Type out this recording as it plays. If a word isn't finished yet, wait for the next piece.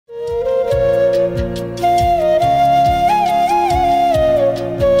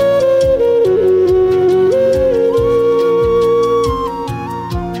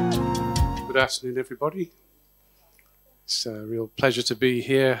afternoon, everybody. It's a real pleasure to be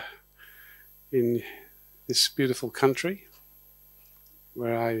here in this beautiful country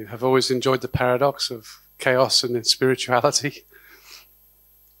where I have always enjoyed the paradox of chaos and spirituality.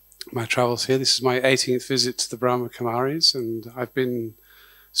 My travels here. This is my 18th visit to the Brahma Kumaris, and I've been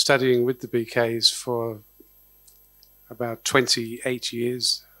studying with the BKs for about 28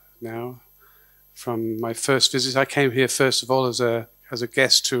 years now. From my first visit, I came here first of all as a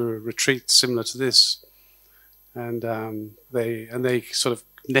guest to a retreat similar to this, and they sort of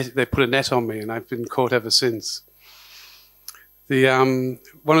they put a net on me, and I've been caught ever since. One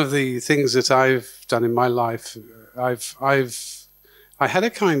of the things that I've done in my life, I had a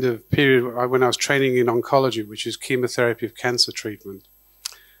kind of period when I was training in oncology, which is chemotherapy of cancer treatment.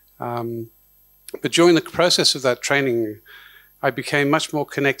 But during the process of that training, I became much more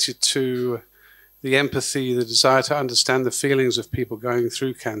connected to the empathy, the desire to understand the feelings of people going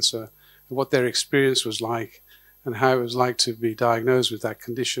through cancer, and what their experience was like, and how it was like to be diagnosed with that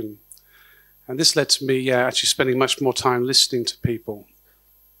condition. And this led to me actually spending much more time listening to people.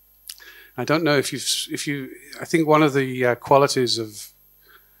 I don't know if I think one of the qualities of,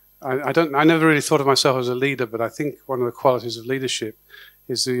 I never really thought of myself as a leader, but I think one of the qualities of leadership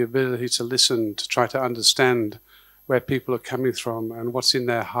is the ability to listen, to try to understand where people are coming from and what's in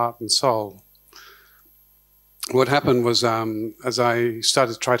their heart and soul. What happened was, as I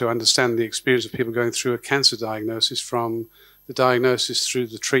started to try to understand the experience of people going through a cancer diagnosis, from the diagnosis through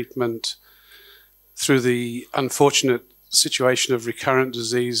the treatment, through the unfortunate situation of recurrent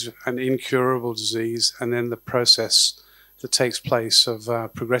disease and incurable disease, and then the process that takes place of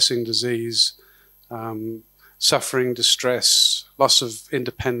progressing disease, suffering, distress, loss of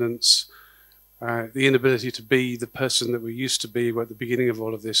independence, the inability to be the person that we used to be at the beginning of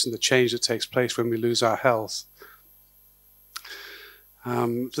all of this, and the change that takes place when we lose our health.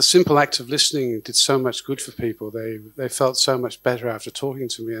 The simple act of listening did so much good for people. They felt so much better after talking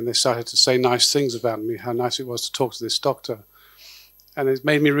to me, and they started to say nice things about me, how nice it was to talk to this doctor. And it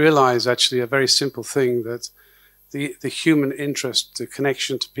made me realize actually a very simple thing, that the human interest, the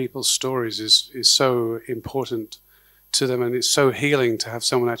connection to people's stories is so important to them, and it's so healing to have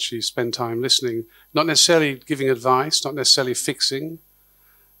someone actually spend time listening, not necessarily giving advice, not necessarily fixing,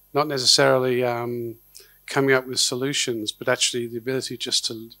 not necessarily coming up with solutions, but actually the ability just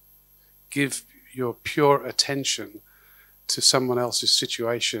to give your pure attention to someone else's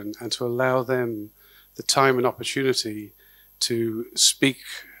situation and to allow them the time and opportunity to speak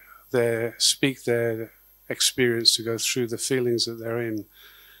their experience, to go through the feelings that they're in.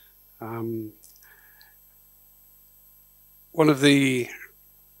 One of the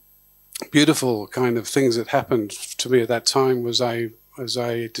beautiful kind of things that happened to me at that time was as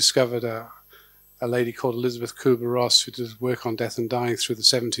I discovered a lady called Elizabeth Kubler-Ross, who did work on death and dying through the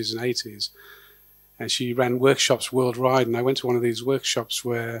 70s and 80s. And she ran workshops worldwide, and I went to one of these workshops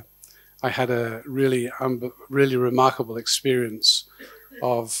where I had a really remarkable experience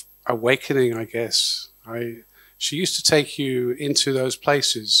of awakening, I guess. She used to take you into those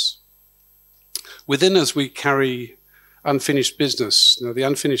places. Within us, we carry unfinished business. You know, the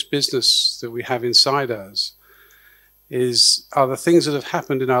unfinished business that we have inside us are the things that have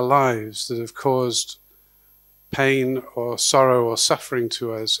happened in our lives that have caused pain or sorrow or suffering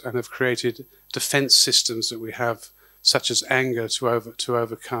to us, and have created defense systems that we have, such as anger, to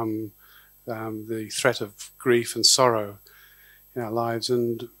overcome the threat of grief and sorrow in our lives.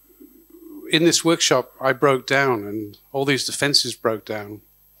 And in this workshop, I broke down, and all these defenses broke down.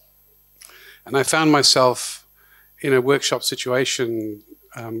 And I found myself in a workshop situation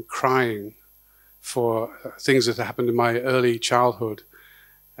crying for things that happened in my early childhood.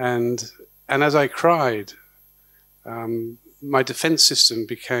 And as I cried, my defense system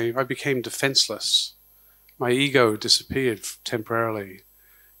I became defenseless. My ego disappeared temporarily.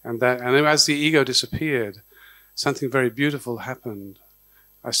 And as the ego disappeared, something very beautiful happened.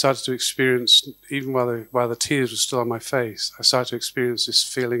 I started to experience, even while the tears were still on my face, I started to experience this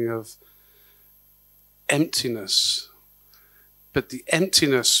feeling of emptiness. But the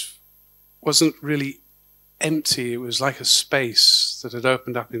emptiness wasn't really empty. It was like a space that had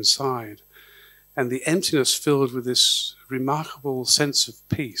opened up inside. And the emptiness filled with this remarkable sense of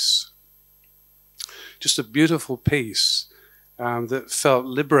peace. Just a beautiful peace that felt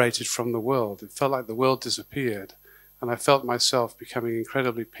liberated from the world. It felt like the world disappeared. And I felt myself becoming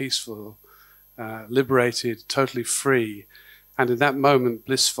incredibly peaceful, liberated, totally free, and in that moment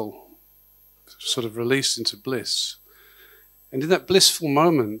blissful, sort of released into bliss. And in that blissful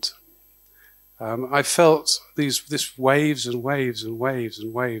moment, I felt this waves and waves and waves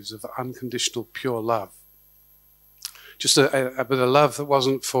and waves of unconditional pure love. Just a love that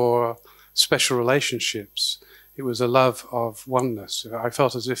wasn't for special relationships. It was a love of oneness. I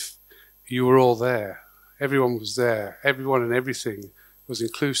felt as if you were all there. Everyone was there. Everyone and everything was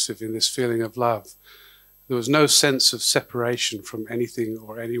inclusive in this feeling of love. There was no sense of separation from anything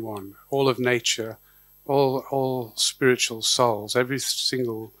or anyone. All of nature, all spiritual souls, every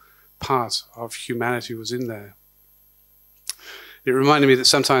single part of humanity was in there. It reminded me that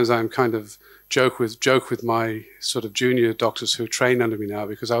sometimes I'm kind of joke with my sort of junior doctors who train under me now,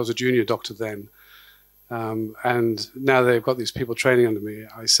 because I was a junior doctor then, and now they've got these people training under me.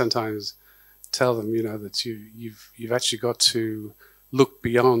 I sometimes tell them, you know, that you've actually got to look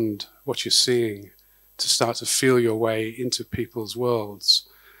beyond what you're seeing to start to feel your way into people's worlds,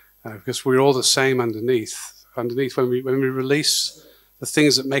 because we're all the same underneath. When we release the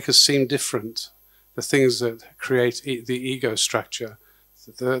things that make us seem different, the things that create the ego structure,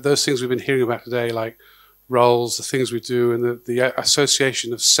 those things we've been hearing about today, like roles, the things we do, and the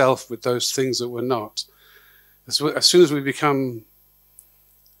association of self with those things that we're not. As soon as we become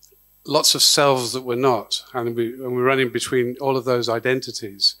lots of selves that we're not, and we're running between all of those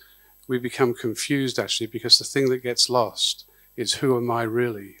identities, we become confused actually, because the thing that gets lost is, who am I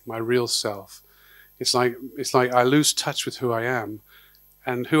really, my real self? It's like I lose touch with who I am,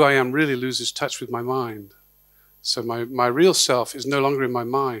 and who I am really loses touch with my mind. So my real self is no longer in my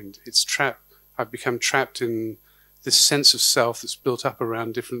mind. It's trapped. I've become trapped in this sense of self that's built up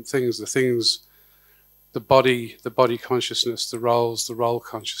around different things, the body consciousness, the roles, the role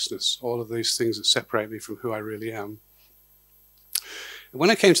consciousness, all of these things that separate me from who I really am. And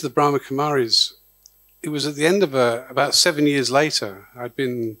when I came to the Brahma Kumaris, it was at the end of about 7 years later. I'd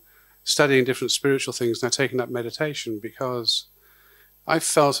been studying different spiritual things, and I'd taken up meditation, because I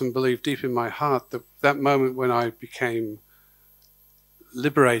felt and believed deep in my heart that that moment when I became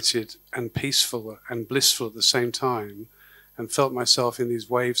liberated and peaceful and blissful at the same time, and felt myself in these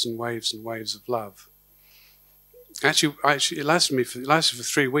waves and waves and waves of love. Actually, it lasted for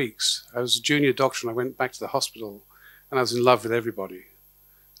 3 weeks. I was a junior doctor, and I went back to the hospital, and I was in love with everybody.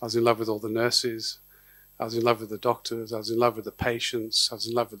 I was in love with all the nurses. I was in love with the doctors. I was in love with the patients. I was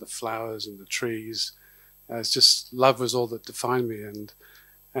in love with the flowers and the trees. It's just, love was all that defined me.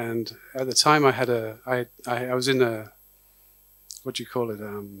 And at the time, I was in a, what do you call it?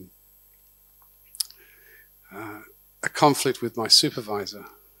 A conflict with my supervisor,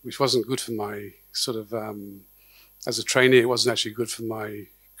 which wasn't good for my sort of, as a trainee, it wasn't actually good for my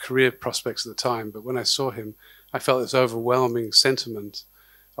career prospects at the time. But when I saw him, I felt this overwhelming sentiment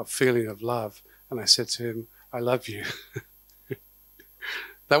of feeling of love. And I said to him, I love you.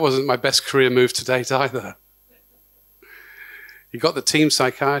 That wasn't my best career move to date either. He got the team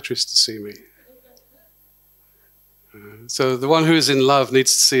psychiatrist to see me. So the one who is in love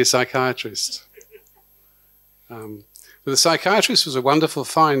needs to see a psychiatrist. But the psychiatrist was a wonderful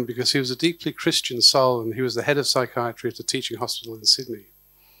find, because he was a deeply Christian soul, and he was the head of psychiatry at a teaching hospital in Sydney.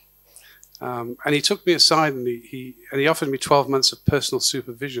 And he took me aside, and he offered me 12 months of personal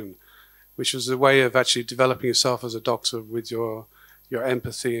supervision, which was a way of actually developing yourself as a doctor with your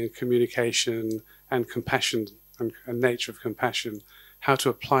empathy and communication and compassion and nature of compassion, how to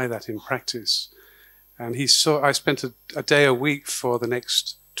apply that in practice. And I spent a day a week for the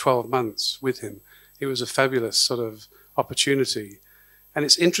next 12 months with him. It was a fabulous sort of opportunity. And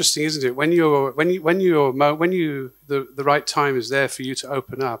it's interesting, isn't it? When the right time is there for you to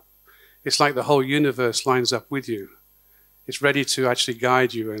open up, it's like the whole universe lines up with you. It's ready to actually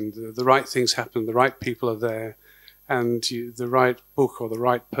guide you, and the right things happen, the right people are there, and the right book or the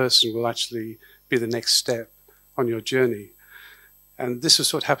right person will actually be the next step on your journey. And this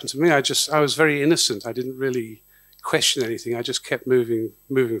is what happened to me. I was very innocent. I didn't really question anything. I just kept moving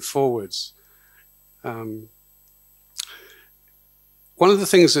forwards. One of the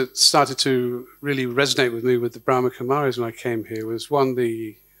things that started to really resonate with me with the Brahma Kumaris when I came here was, one,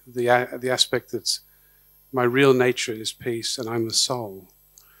 the aspect that my real nature is peace, and I'm the soul.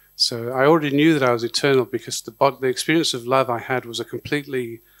 So I already knew that I was eternal, because the experience of love I had was a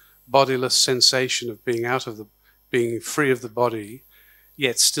completely bodiless sensation of being free of the body,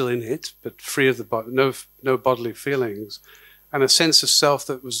 yet still in it, but free of the body, no bodily feelings, and a sense of self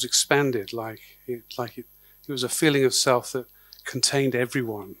that was expanded, it was a feeling of self that contained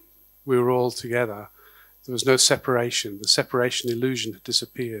everyone. We were all together. There was no separation. The separation illusion had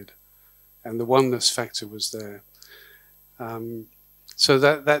disappeared, and the oneness factor was there. So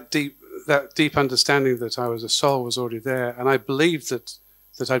that deep understanding that I was a soul was already there, and I believed that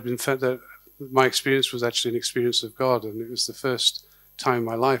my experience was actually an experience of God, and it was the first time in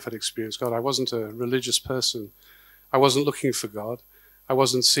my life I'd experienced God. I wasn't a religious person. I wasn't looking for God. I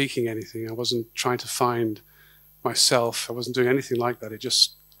wasn't seeking anything. I wasn't trying to find myself. I wasn't doing anything like that.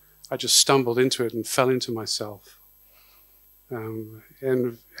 I just stumbled into it and fell into myself. And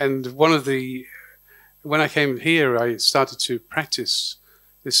one of the, when I came here, I started to practice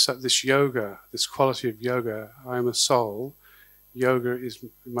this yoga, this quality of yoga. I am a soul. Yoga is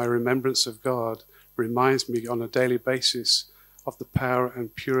my remembrance of God, reminds me on a daily basis of the power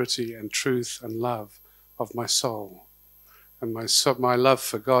and purity and truth and love of my soul. And my love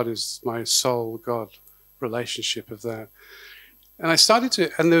for God is my soul-God relationship of that. And I started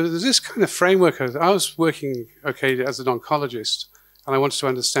to, and there was this kind of framework. I was working, as an oncologist, and I wanted to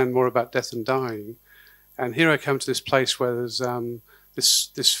understand more about death and dying. And here I come to this place where there's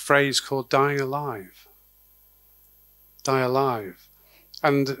this phrase called dying alive. Die alive.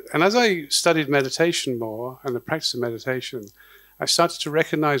 And as I studied meditation more, and the practice of meditation, I started to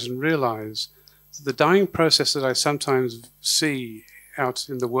recognize and realize that the dying process that I sometimes see out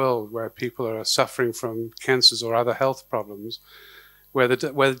in the world, where people are suffering from cancers or other health problems, where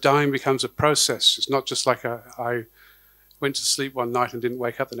dying becomes a process. It's not just like I went to sleep one night and didn't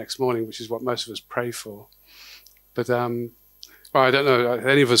wake up the next morning, which is what most of us pray for. But well, I don't know if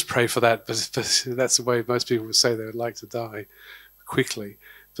any of us pray for that, but that's the way most people would say they would like to die quickly.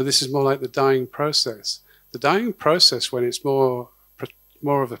 But this is more like the dying process. The dying process, when it's more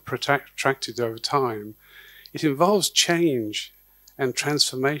of a protracted over time, it involves change and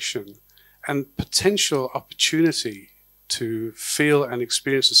transformation and potential opportunity to feel and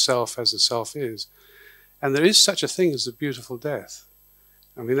experience the self as the self is. And there is such a thing as a beautiful death.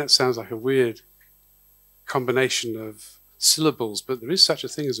 I mean, that sounds like a weird combination of syllables, but there is such a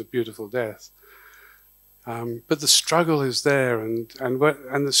thing as a beautiful death. But the struggle is there, and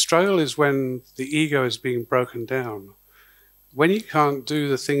the struggle is when the ego is being broken down. When you can't do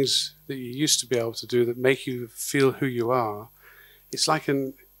the things that you used to be able to do that make you feel who you are, it's like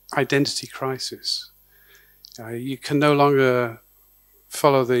an identity crisis. You can no longer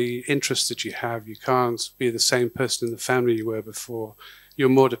follow the interests that you have. You can't be the same person in the family you were before. You're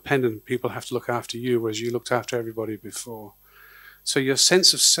more dependent. People have to look after you, whereas you looked after everybody before. So your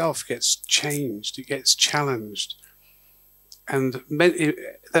sense of self gets changed. It gets challenged. And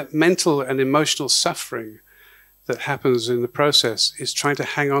that mental and emotional suffering that happens in the process is trying to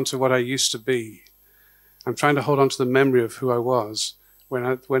hang on to what I used to be. I'm trying to hold on to the memory of who I was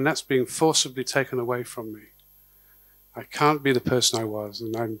when that's being forcibly taken away from me. I can't be the person I was,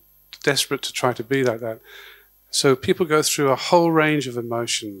 and I'm desperate to try to be like that. So people go through a whole range of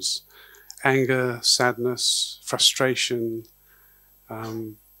emotions: anger, sadness, frustration,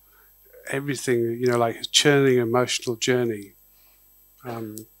 everything, like a churning emotional journey.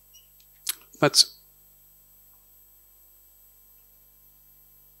 But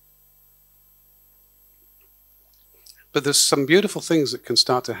there's some beautiful things that can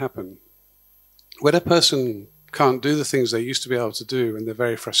start to happen. When a person can't do the things they used to be able to do, and they're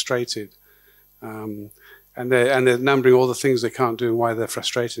very frustrated, and they're numbering all the things they can't do and why they're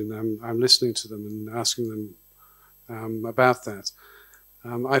frustrated, and I'm listening to them and asking them about that.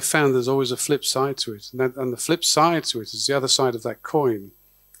 I've found there's always a flip side to it, and the flip side to it is the other side of that coin.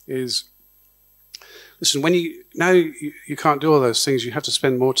 Is, listen, when you can't do all those things, you have to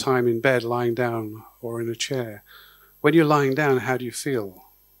spend more time in bed, lying down, or in a chair. When you're lying down, how do you feel?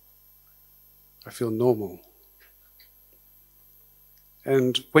 I feel normal.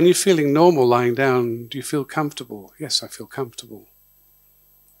 And when you're feeling normal lying down, do you feel comfortable? Yes, I feel comfortable.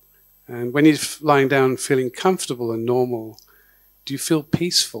 And when you're lying down feeling comfortable and normal, do you feel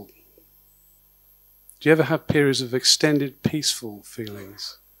peaceful? Do you ever have periods of extended peaceful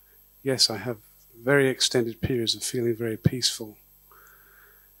feelings? Yes, I have very extended periods of feeling very peaceful.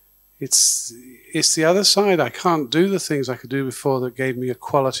 It's the other side. I can't do the things I could do before that gave me a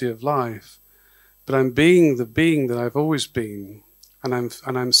quality of life, but I'm being the being that I've always been. And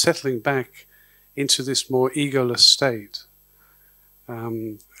I'm settling back into this more egoless state,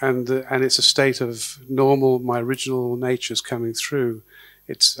 and it's a state of normal. My original nature's coming through.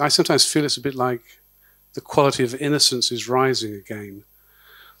 I sometimes feel it's a bit like the quality of innocence is rising again.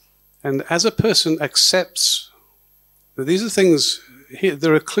 And as a person accepts that these are things,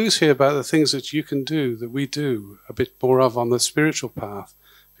 there are clues here about the things that you can do, that we do a bit more of on the spiritual path,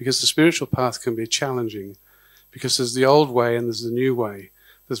 because the spiritual path can be challenging. Because there's the old way and there's the new way.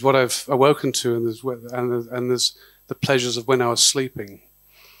 There's what I've awoken to, and there's the pleasures of when I was sleeping.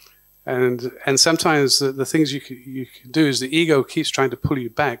 And sometimes the things you can do is the ego keeps trying to pull you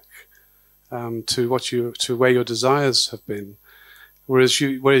back to where your desires have been, whereas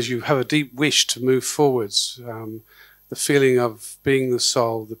you have a deep wish to move forwards. The feeling of being the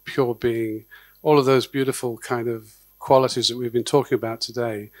soul, the pure being, all of those beautiful kind of qualities that we've been talking about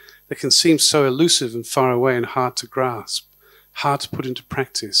today, that can seem so elusive and far away and hard to grasp. hard to put into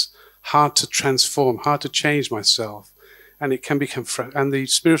practice, hard to transform, hard to change myself. And it can become, and the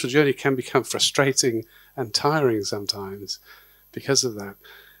spiritual journey can become frustrating and tiring sometimes because of that.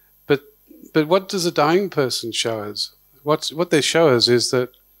 But what does a dying person show us? What they show us is that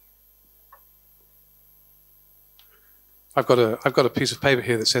I've got a piece of paper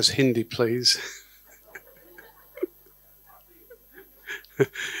here that says Hindi, please.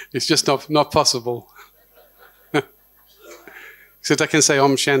 It's just not possible. Except I can say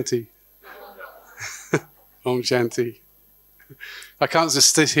Om Shanti. Om Shanti. I can't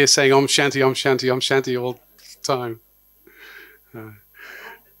just sit here saying Om Shanti, Om Shanti, Om Shanti all the time.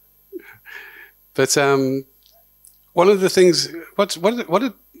 But one of the things,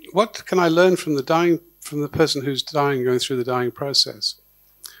 what can I learn from the person who's dying, going through the dying process?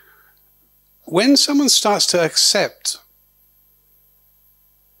 When someone starts to accept,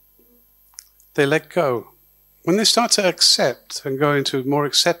 they let go. When they start to accept and go into more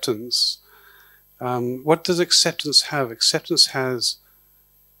acceptance, what does acceptance have? Acceptance has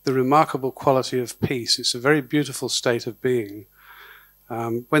the remarkable quality of peace. It's a very beautiful state of being.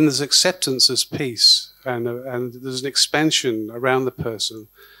 When there's acceptance as peace and there's an expansion around the person,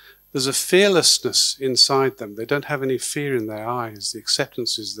 there's a fearlessness inside them. They don't have any fear in their eyes. The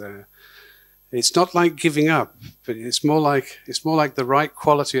acceptance is there. It's not like giving up, but it's more like the right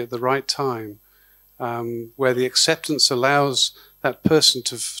quality at the right time, where the acceptance allows that person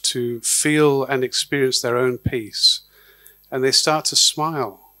to feel and experience their own peace, and they start to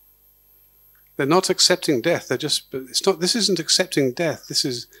smile. They're not accepting death. This isn't accepting death. This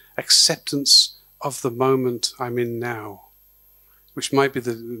is acceptance of the moment I'm in now, which might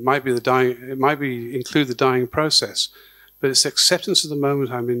include the dying process, but it's acceptance of the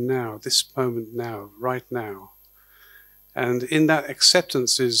moment I'm in now, this moment now, right now. And in that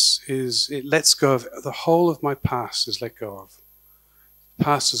acceptance it lets go of the whole of my past is let go of. The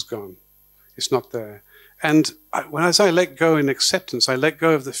past is gone. It's not there. And as I let go in acceptance, I let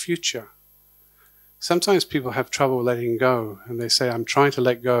go of the future. Sometimes people have trouble letting go, and they say, I'm trying to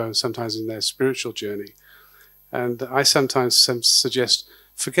let go, sometimes in their spiritual journey. And I sometimes suggest,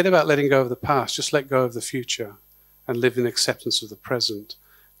 forget about letting go of the past, just let go of the future and live in acceptance of the present.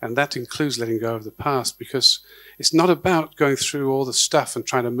 And that includes letting go of the past, because it's not about going through all the stuff and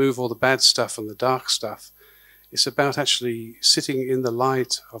trying to move all the bad stuff and the dark stuff. It's about actually sitting in the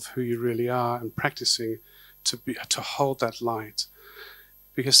light of who you really are and practicing to hold that light.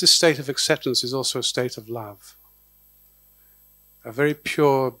 Because this state of acceptance is also a state of love. A very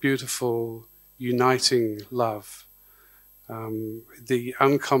pure, beautiful, uniting love. The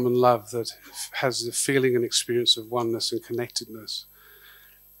uncommon love that has the feeling and experience of oneness and connectedness.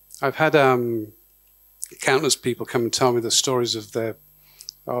 I've had countless people come and tell me the stories of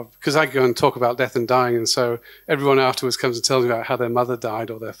because I go and talk about death and dying, and so everyone afterwards comes and tells me about how their mother died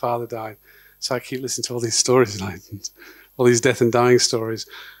or their father died. So I keep listening to all these stories, all these death and dying stories.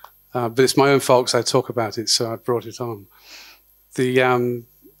 But it's my own folks, I talk about it, so I brought it on.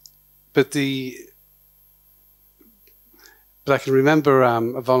 But I can remember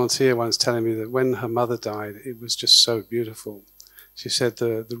a volunteer once telling me that when her mother died, it was just so beautiful. She said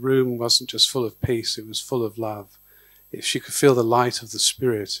the room wasn't just full of peace, it was full of love. She could feel the light of the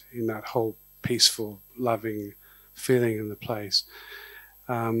spirit in that whole peaceful, loving feeling in the place.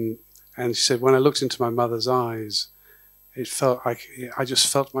 And she said, when I looked into my mother's eyes, it felt like I just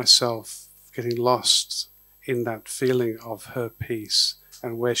felt myself getting lost in that feeling of her peace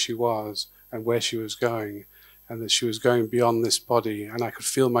and where she was and where she was going, and that she was going beyond this body, and I could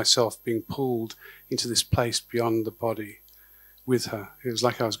feel myself being pulled into this place beyond the body with her. It was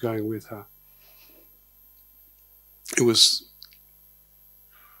like I was going with her. It was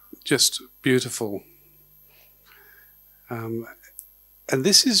just beautiful. And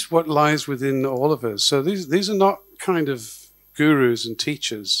this is what lies within all of us. So these are not kind of gurus and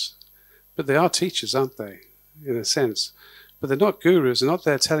teachers, but they are teachers, aren't they, in a sense? But they're not gurus. They're not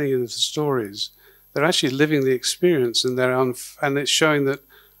there telling you the stories. They're actually living the experience, and and it's showing that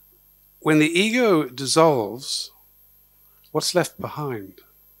when the ego dissolves, what's left behind?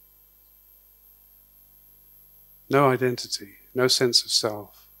 No identity, no sense of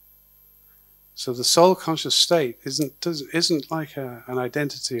self. So the soul conscious state isn't like an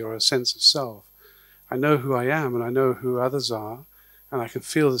identity or a sense of self. I know who I am, and I know who others are, and I can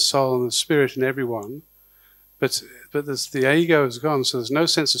feel the soul and the spirit in everyone. But the ego is gone, so there's no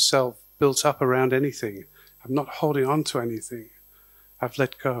sense of self built up around anything. I'm not holding on to anything. I've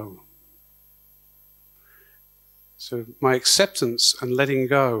let go. So my acceptance and letting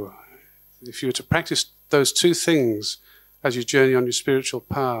go, if you were to practice those two things as you journey on your spiritual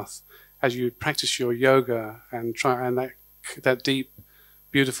path, as you practice your yoga and that deep,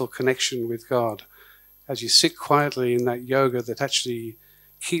 beautiful connection with God, as you sit quietly in that yoga that actually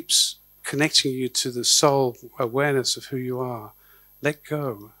keeps connecting you to the soul awareness of who you are, let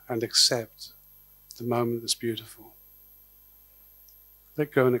go and accept the moment that's beautiful.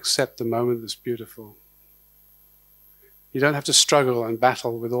 Let go and accept the moment that's beautiful. You don't have to struggle and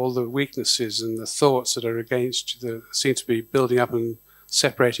battle with all the weaknesses and the thoughts that are against you, that seem to be building up and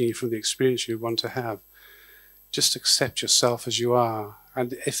separating you from the experience you want to have. Just accept yourself as you are.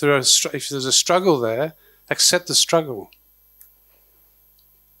 And if there's a struggle there, accept the struggle.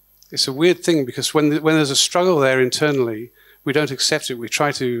 It's a weird thing, because when there's a struggle there internally, we don't accept it. We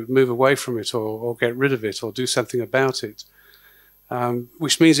try to move away from it, or get rid of it, or do something about it,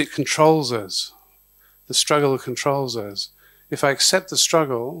 which means it controls us. The struggle controls us. If I accept the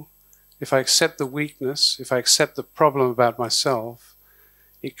struggle, if I accept the weakness, if I accept the problem about myself,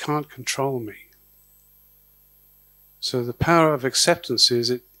 it can't control me. So the power of acceptance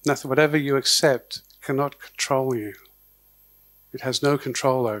is nothing, whatever you accept cannot control you. It has no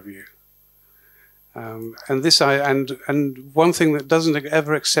control over you. And one thing that doesn't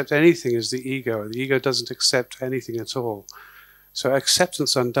ever accept anything is the ego. The ego doesn't accept anything at all. So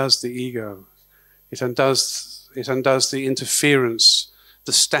acceptance undoes the ego. It undoes the interference,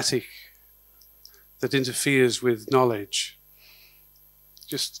 the static that interferes with knowledge.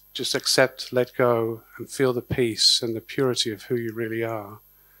 Just accept, let go, and feel the peace and the purity of who you really are.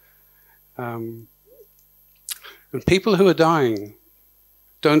 And people who are dying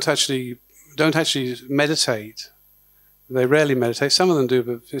don't actually meditate. They rarely meditate. Some of them do,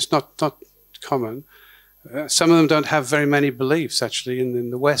 but it's not common. Some of them don't have very many beliefs, actually.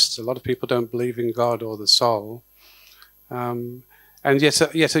 In the West, a lot of people don't believe in God or the soul. And yet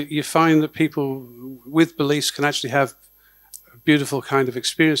you find that people with beliefs can actually have beautiful kind of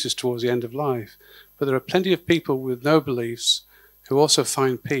experiences towards the end of life. But there are plenty of people with no beliefs who also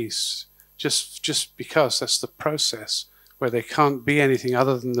find peace, just because that's the process, where they can't be anything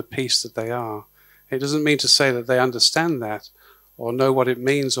other than the peace that they are. It doesn't mean to say that they understand that, or know what it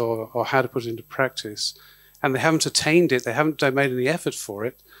means, or how to put it into practice. And they haven't attained it, they haven't made any effort for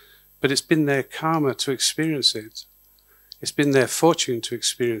it, but it's been their karma to experience it. It's been their fortune to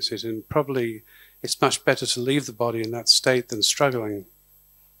experience it, and probably it's much better to leave the body in that state than struggling.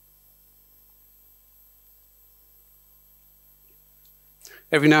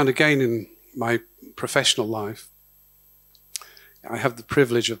 Every now and again in my professional life, I have the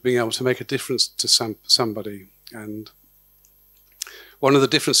privilege of being able to make a difference to somebody. And one of the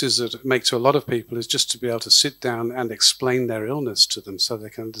differences that it makes to a lot of people is just to be able to sit down and explain their illness to them so they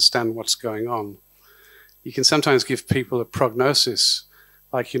can understand what's going on. You can sometimes give people a prognosis,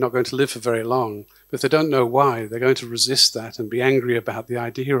 like you're not going to live for very long, but if they don't know why, they're going to resist that and be angry about the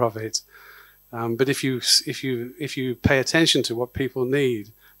idea of it. But if you pay attention to what people need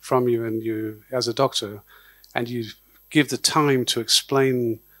from you, and you as a doctor, and you give the time to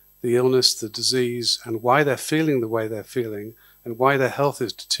explain the illness, the disease, and why they're feeling the way they're feeling, and why their health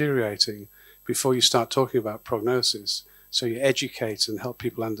is deteriorating before you start talking about prognosis. So you educate and help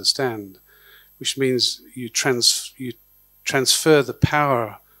people understand, which means you transfer the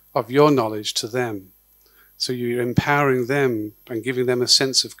power of your knowledge to them. So you're empowering them and giving them a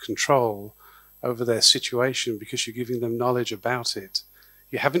sense of control over their situation, because you're giving them knowledge about it.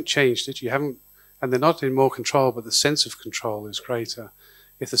 You haven't changed it, and they're not in more control, but the sense of control is greater.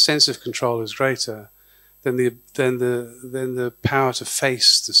 If the sense of control is greater, then the power to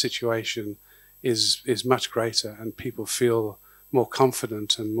face the situation is much greater, and people feel more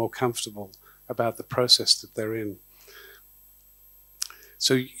confident and more comfortable about the process that they're in.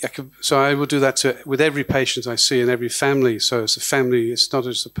 So I will do that with every patient I see and every family. So it's a family, it's not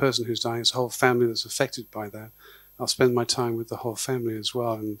just a person who's dying, it's a whole family that's affected by that. I'll spend my time with the whole family as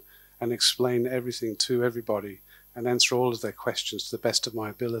well, and explain everything to everybody and answer all of their questions to the best of my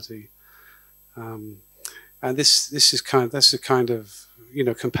ability. And that's the kind of,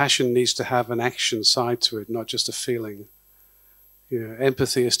 compassion needs to have an action side to it, not just a feeling.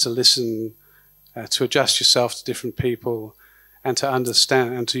 Empathy is to listen, to adjust yourself to different people, and to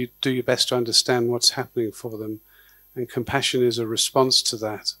understand, and to do your best to understand what's happening for them. And compassion is a response to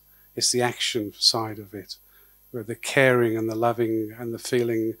that. It's the action side of it, where the caring and the loving and the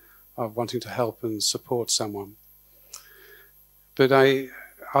feeling of wanting to help and support someone. But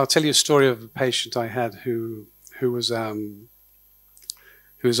I'll tell you a story of a patient I had who was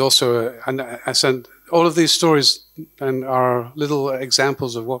also I said all of these stories and are little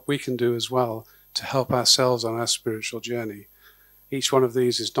examples of what we can do as well to help ourselves on our spiritual journey. Each one of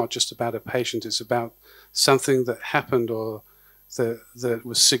these is not just about a patient, it's about something that happened or that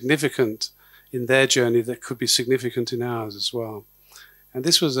was significant in their journey that could be significant in ours as well. And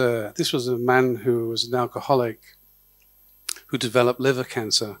this was a man who was an alcoholic who developed liver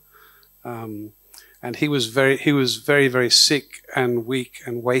cancer, and he was very sick and weak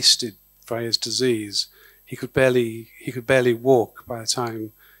and wasted by his disease. He could barely walk by the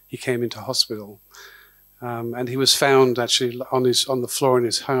time he came into hospital, and he was found actually on the floor in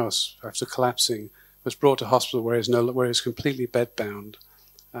his house after collapsing. Was brought to hospital where he was completely bedbound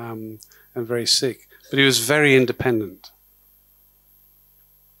and very sick, but he was very independent.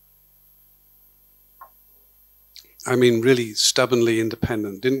 I mean, really stubbornly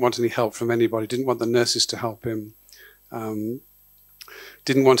independent. Didn't want any help from anybody. Didn't want the nurses to help him.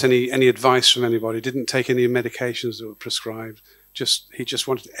 Didn't want any advice from anybody. Didn't take any medications that were prescribed. He just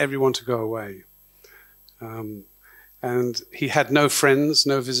wanted everyone to go away. And he had no friends,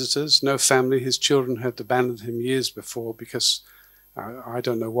 no visitors, no family. His children had abandoned him years before because I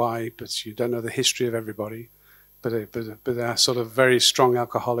don't know why, but you don't know the history of everybody. But our sort of very strong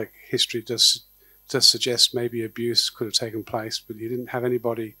alcoholic history does suggest maybe abuse could have taken place, but he didn't have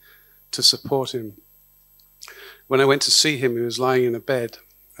anybody to support him. When I went to see him, he was lying in a bed.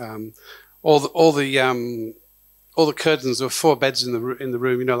 All the curtains. There were 4 beds in the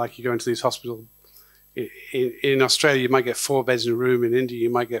room. You know, like you go into these hospitals. In Australia, you might get 4 beds in a room. In India, you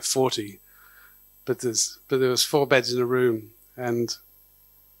might get 40. But there was 4 beds in a room, and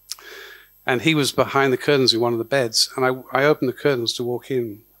he was behind the curtains in one of the beds. And I opened the curtains to walk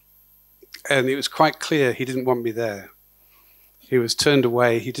in. And it was quite clear he didn't want me there. He was turned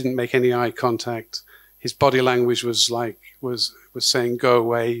away. He didn't make any eye contact. His body language was saying, "Go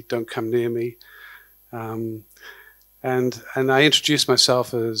away, don't come near me." And I introduced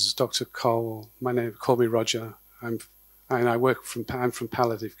myself as Dr. Cole. Call me Roger. I'm from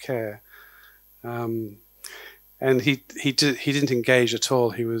palliative care. And he didn't engage at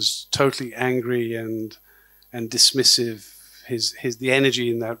all. He was totally angry and dismissive. The energy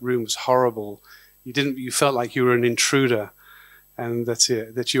in that room was horrible. You felt like you were an intruder, and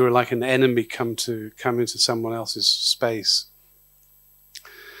that you were like an enemy come into someone else's space.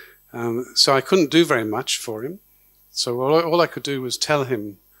 So I couldn't do very much for him. So all I could do was tell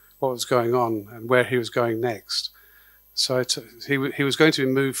him what was going on and where he was going next. So he was going to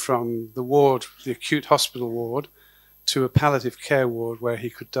be moved from the ward, the acute hospital ward, to a palliative care ward where he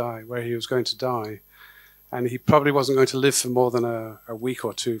could die, where he was going to die. And he probably wasn't going to live for more than a week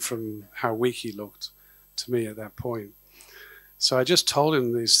or two from how weak he looked to me at that point. So I just told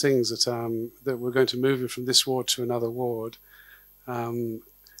him these things that we're going to move him from this ward to another ward. And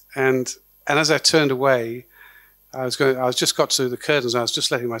as I turned away, I just got to the curtains. I was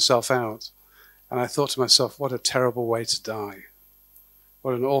just letting myself out, and I thought to myself, what a terrible way to die!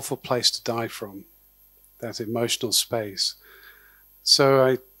 What an awful place to die from, that emotional space.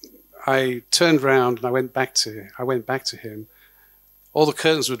 So I turned round and I went back to him. All the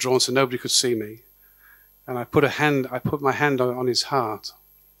curtains were drawn so nobody could see me, and I put my hand on his heart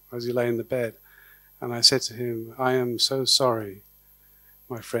as he lay in the bed, and I said to him, "I am so sorry,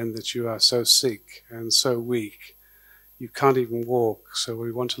 my friend, that you are so sick and so weak. You can't even walk, so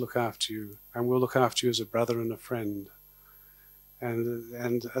we want to look after you, and we'll look after you as a brother and a friend."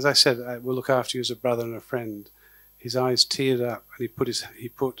 And as I said, we'll look after you as a brother and a friend. His eyes teared up, and he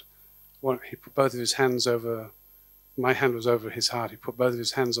put both of his hands over. My hand was over his heart. He put both of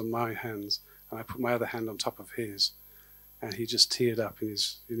his hands on my hands, and I put my other hand on top of his, and he just teared up in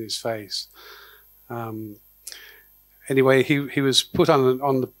his face. Anyway, he was put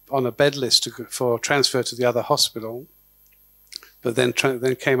on a bed list for transfer to the other hospital, but then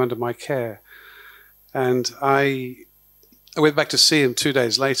came under my care, and I went back to see him 2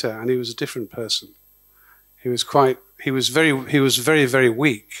 days later, and he was a different person. He was very, very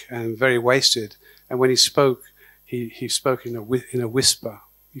weak and very wasted, and when he spoke, he spoke in a whisper.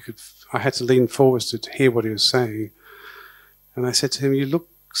 I had to lean forward to hear what he was saying, and I said to him, "You look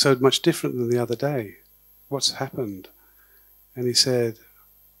so much different than the other day. What's happened?" And he said,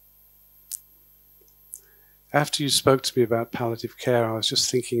 "After you spoke to me about palliative care, I was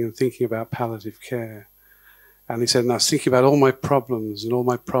just thinking about palliative care." And he said, "And I was thinking about all my problems, and I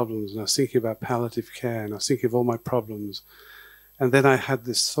was thinking about palliative care, and I was thinking of all my problems. And then I had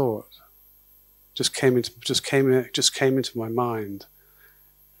this thought, just came into my mind."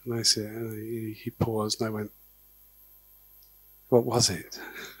 And I said, and he paused, and I went, "What was it?"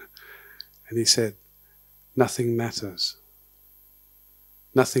 And he said, "Nothing matters.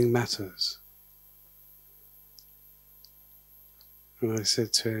 Nothing matters." And I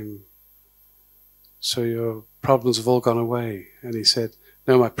said to him, "So your problems have all gone away?" And he said,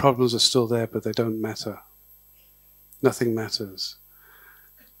 "No, my problems are still there, but they don't matter. Nothing matters."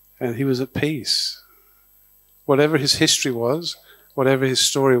 and he was at peace. Whatever his history was, whatever his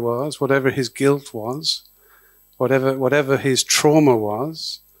story was, whatever his guilt was, whatever his trauma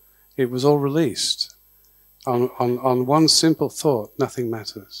was, it was all released. On one simple thought, nothing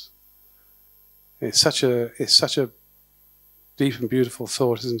matters. It's such a deep and beautiful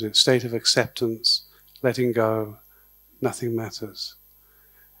thought, isn't it? State of acceptance, letting go, nothing matters.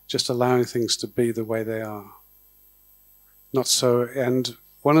 Just allowing things to be the way they are. Not so, and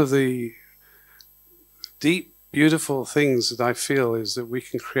one of the deep, beautiful things that I feel is that we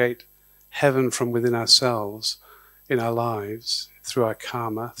can create heaven from within ourselves in our lives, through our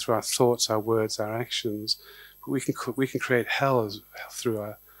karma, through our thoughts, our words, our actions. But we can create hell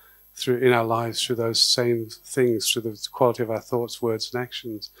in our lives through those same things, through the quality of our thoughts, words, and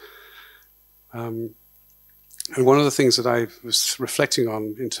actions. And one of the things that I was reflecting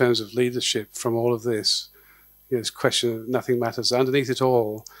on in terms of leadership from all of this, this question of nothing matters. Underneath it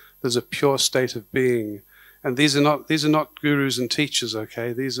all, there's a pure state of being, and these are not gurus and teachers.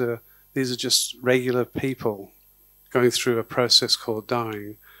 Okay, these are just regular people going through a process called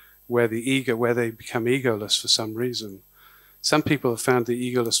dying, where they become egoless for some reason. Some people have found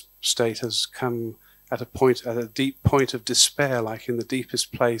the egoless state has come at a deep point of despair, like in the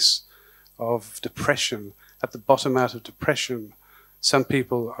deepest place of depression, at the bottom out of depression. Some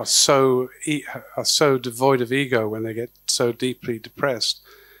people are so devoid of ego when they get so deeply depressed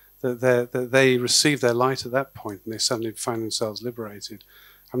that they receive their light at that point, and they suddenly find themselves liberated.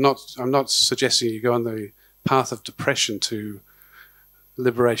 I'm not suggesting you go on the path of depression to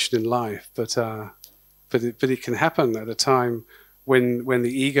liberation in life, but it can happen at a time when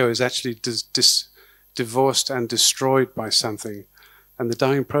the ego is actually divorced and destroyed by something, and the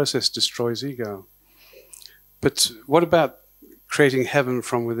dying process destroys ego. But what about creating heaven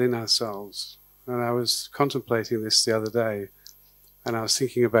from within ourselves? And I was contemplating this the other day, and I was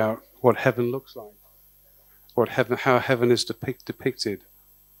thinking about what heaven looks like, how heaven is depicted.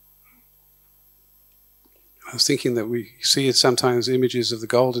 I was thinking that we see sometimes images of the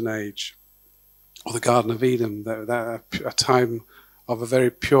Golden Age or the Garden of Eden, that a time of a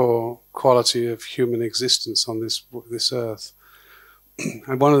very pure quality of human existence on this earth.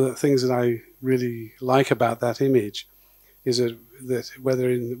 And one of the things that I really like about that image is that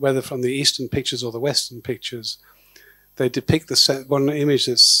whether from the Eastern pictures or the Western pictures, they depict one image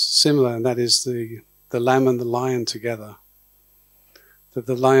that's similar, and that is the lamb and the lion together. That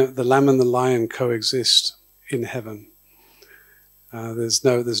the lamb and the lion coexist in heaven. There's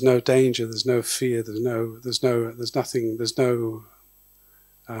no danger, there's no fear, there's nothing, there's no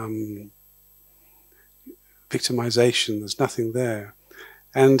victimization, there's nothing there.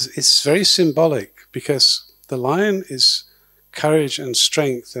 And it's very symbolic, because the lion is courage and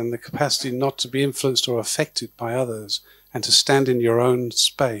strength and the capacity not to be influenced or affected by others, and to stand in your own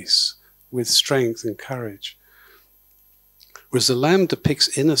space with strength and courage. Whereas the lamb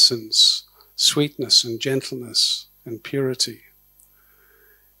depicts innocence, sweetness and gentleness and purity.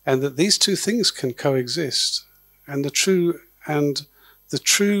 And that these two things can coexist, and the true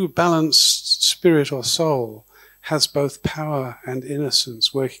balanced spirit or soul has both power and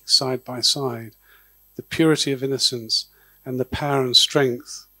innocence working side by side, the purity of innocence and the power and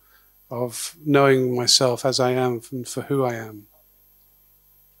strength of knowing myself as I am and for who I am.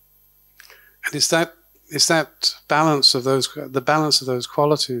 And it's that balance of those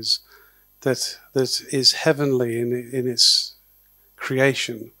qualities that is heavenly in its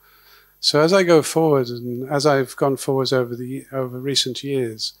creation. So as I go forward, and as I've gone forwards over recent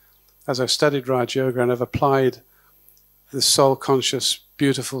years, as I've studied Raj Yoga and I've applied the soul-conscious,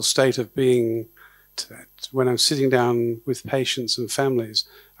 beautiful state of being when I'm sitting down with patients and families,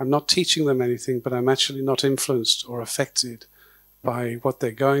 I'm not teaching them anything, but I'm actually not influenced or affected by what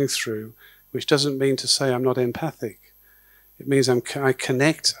they're going through, which doesn't mean to say I'm not empathic. It means I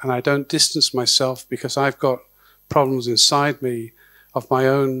connect, and I don't distance myself because I've got problems inside me of my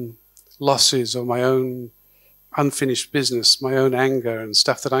own losses or my own unfinished business, my own anger and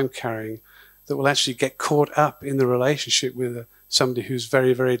stuff that I'm carrying that will actually get caught up in the relationship with somebody who's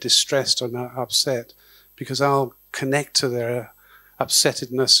very, very distressed or upset, because I'll connect to their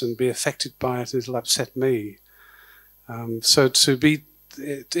upsettedness and be affected by it. It'll upset me. So to be,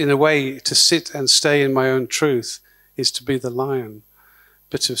 in a way, to sit and stay in my own truth is to be the lion,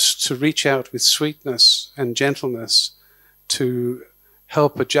 but to reach out with sweetness and gentleness to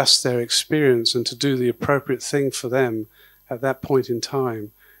help adjust their experience and to do the appropriate thing for them at that point in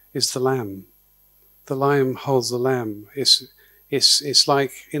time is the lamb. The lion holds the lamb. It's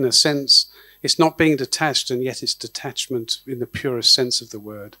like, in a sense, it's not being detached, and yet it's detachment in the purest sense of the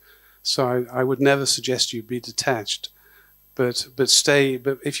word. So I would never suggest you be detached,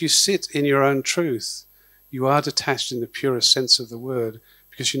 But if you sit in your own truth, you are detached in the purest sense of the word,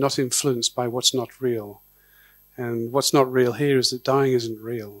 because you're not influenced by what's not real. And what's not real here is that dying isn't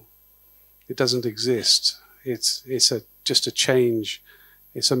real. It doesn't exist. It's just a change.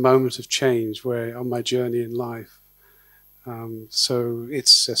 It's a moment of change where on my journey in life. So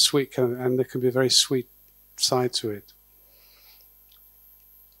it's a sweet kind of, and there can be a very sweet side to it.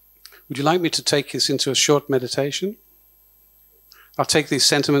 Would you like me to take this into a short meditation? I'll take these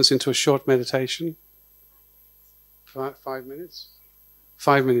sentiments into a short meditation. 5 minutes?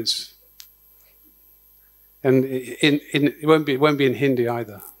 5 minutes. And it won't be in Hindi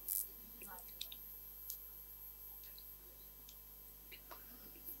either.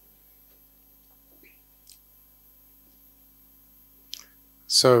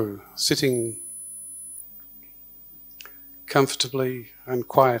 So, sitting comfortably and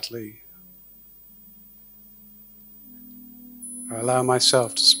quietly, I allow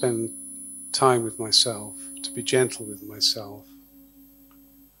myself to spend time with myself, to be gentle with myself,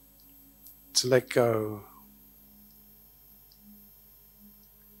 to let go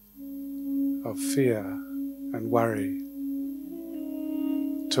of fear and worry,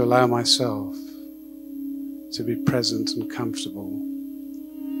 to allow myself to be present and comfortable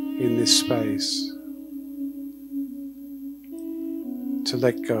in this space, to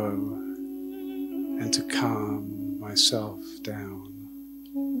let go and to calm myself down,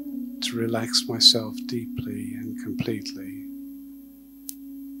 to relax myself deeply and completely,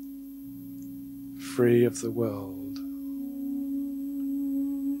 free of the world,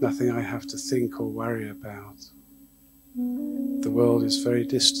 nothing I have to think or worry about. The world is very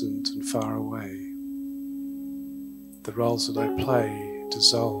distant and far away. The roles that I play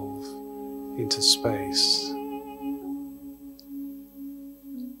dissolve into space.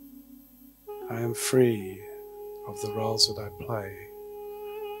 I am free of the roles that I play.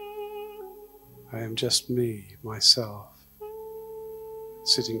 I am just me, myself,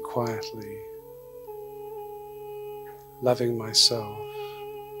 sitting quietly, loving myself,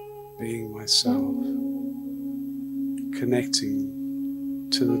 being myself, connecting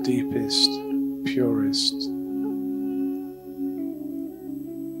to the deepest, purest,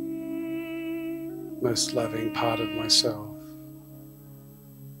 most loving part of myself.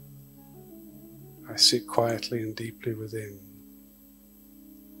 I sit quietly and deeply within.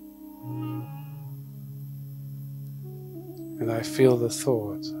 And I feel the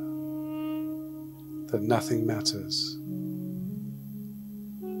thought that nothing matters.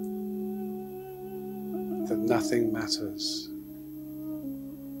 That nothing matters.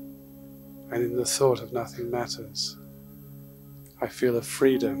 And in the thought of nothing matters, I feel a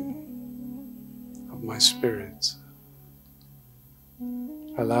freedom of my spirit,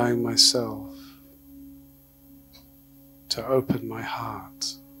 allowing myself to open my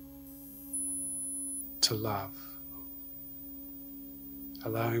heart to love,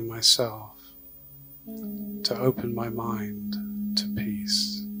 allowing myself to open my mind to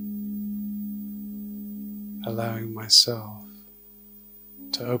peace, allowing myself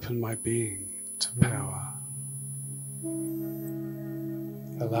to open my being to power,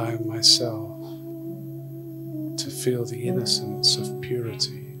 allowing myself to feel the innocence of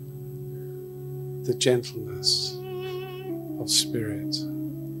purity, the gentleness of spirit,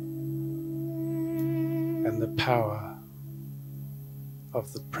 and the power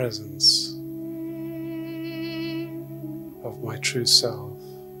of the presence of my true self,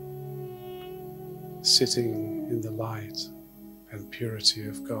 sitting in the light and purity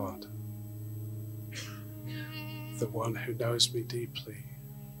of God, the one who knows me deeply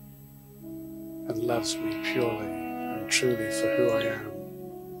and loves me purely and truly for who I am.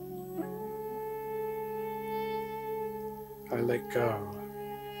 I let go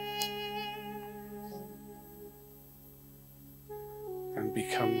and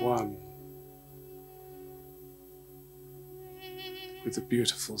become one with the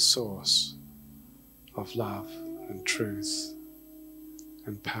beautiful source of love and truth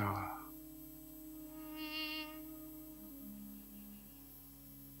and power.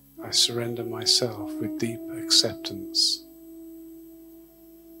 I surrender myself with deep acceptance.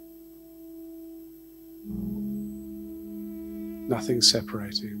 Nothing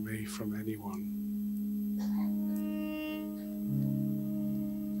separating me from anyone.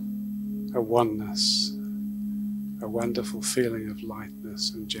 A oneness, a wonderful feeling of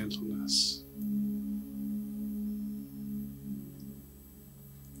lightness and gentleness.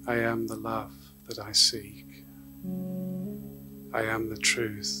 I am the love that I seek. I am the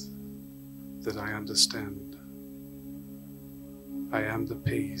truth that I understand. I am the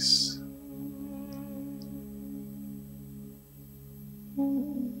peace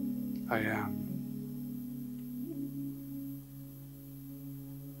I am.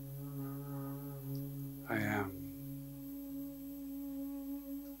 I am.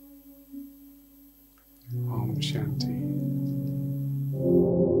 Om Shanti.